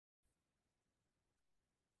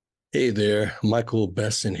Hey there, Michael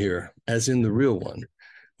Besson here, as in the real one.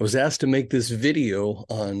 I was asked to make this video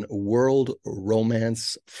on World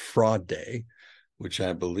Romance Fraud Day, which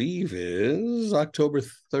I believe is October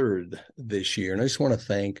 3rd this year. And I just want to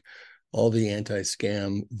thank all the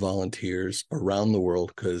anti-scam volunteers around the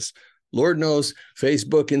world because Lord knows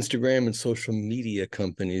Facebook, Instagram, and social media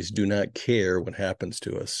companies do not care what happens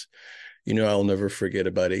to us. I'll never forget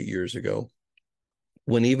about 8 years ago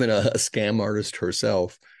when even a scam artist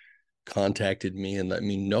herself contacted me and let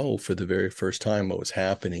me know for the very first time what was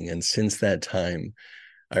happening. And since that time,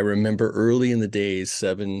 I remember early in the days,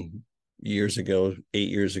 7 years ago, 8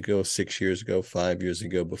 years ago, 6 years ago, 5 years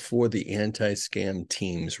ago, before the anti scam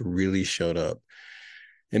teams really showed up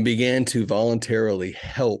and began to voluntarily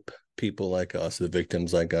help people like us, the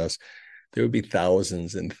victims like us, there would be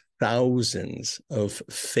thousands and thousands of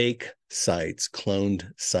fake sites, cloned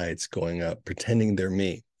sites going up, pretending they're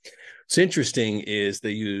me. What's interesting is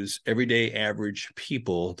they use everyday average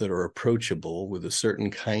people that are approachable with a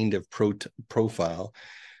certain kind of profile,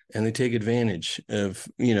 and they take advantage of,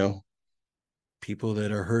 people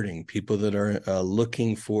that are hurting, people that are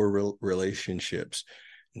looking for relationships,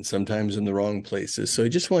 and sometimes in the wrong places. So I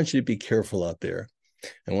just want you to be careful out there.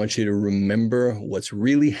 I want you to remember what's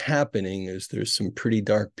really happening is there's some pretty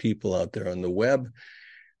dark people out there on the web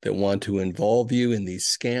that want to involve you in these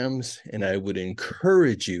scams. And I would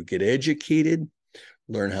encourage you, get educated,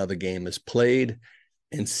 learn how the game is played,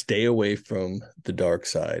 and stay away from the dark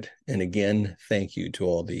side. And again, thank you to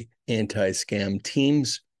all the anti-scam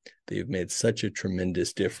teams. They've made such a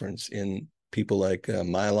tremendous difference in people like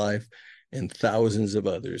my life and thousands of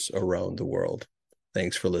others around the world.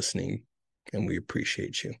 Thanks for listening, and we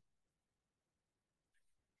appreciate you.